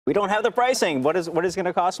We don't have the pricing. What is going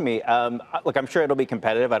to cost me? Look, I'm sure it'll be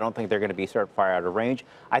competitive. I don't think they're going to be sort of far out of range.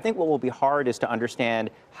 I think what will be hard is to understand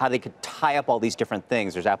how they could tie up all these different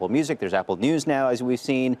things. There's Apple Music, there's Apple News now, as we've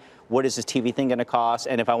seen. What is this TV thing going to cost?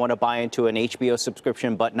 And if I want to buy into an HBO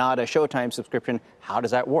subscription but not a Showtime subscription, how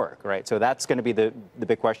does that work, right? So that's going to be the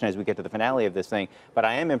big question as we get to the finale of this thing. But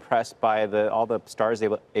I am impressed by all the stars they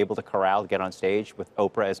were able to corral, get on stage with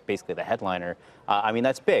Oprah as basically the headliner. I mean,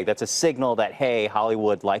 that's big. That's a signal that, hey,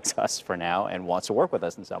 Hollywood likes us for now and wants to work with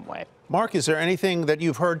us in some way. Mark, is there anything that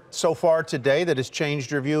you've heard so far today that has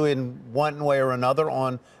changed your view in one way or another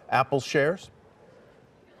on Apple's shares?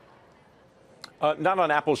 Not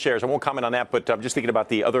on Apple shares. I won't comment on that, but I'm just thinking about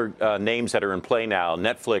the other names that are in play now.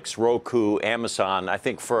 Netflix, Roku, Amazon. I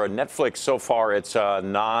think for Netflix so far, it's a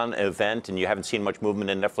non-event, and you haven't seen much movement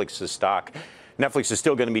in Netflix's stock. Netflix is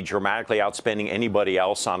still going to be dramatically outspending anybody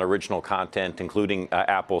else on original content, including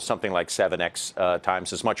Apple, something like 7x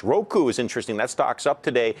times as much. Roku is interesting. That stock's up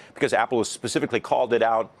today because Apple has specifically called it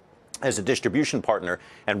out as a distribution partner.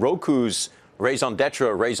 And Roku's raison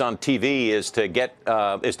d'etre, raison TV is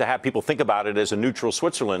to have people think about it as a neutral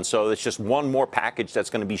Switzerland. So it's just one more package that's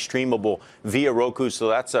going to be streamable via Roku. So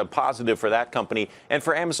that's a positive for that company. And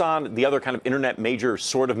for Amazon, the other kind of internet major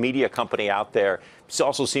sort of media company out there, this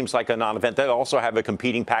also seems like a non-event. They also have a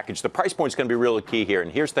competing package. The price point is going to be really key here. And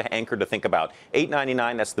here's the anchor to think about.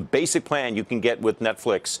 $8.99, that's the basic plan you can get with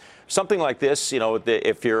Netflix. Something like this, you know,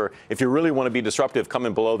 if you really want to be disruptive,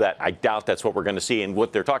 coming below that, I doubt that's what we're going to see. And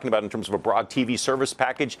what they're talking about in terms of a broad TV service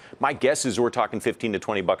package, my guess is we're talking $15 to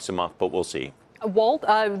 $20 a month, but we'll see. Walt,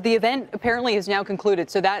 the event apparently is now concluded,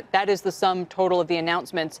 so that is the sum total of the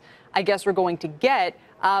announcements I guess we're going to get.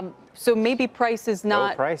 So maybe price is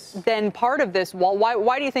not then part of this. Walt,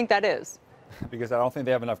 why do you think that is? Because I don't think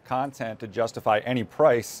they have enough content to justify any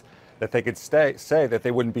price that they could say that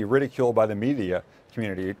they wouldn't be ridiculed by the media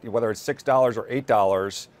community, whether it's $6 or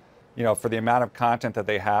 $8, you know, for the amount of content that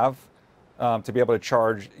they have, to be able to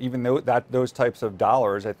charge even those types of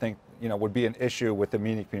dollars, I think, you know, would be an issue with the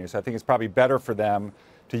media community. So I think it's probably better for them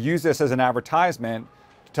to use this as an advertisement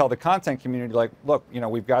to tell the content community, like, look, you know,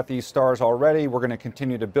 we've got these stars already. We're going to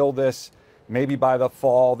continue to build this. Maybe by the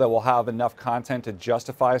fall that we'll have enough content to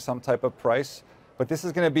justify some type of price. But this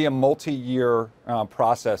is going to be a multi-year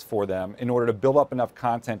process for them in order to build up enough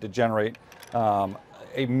content to generate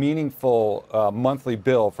a meaningful monthly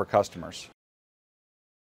bill for customers.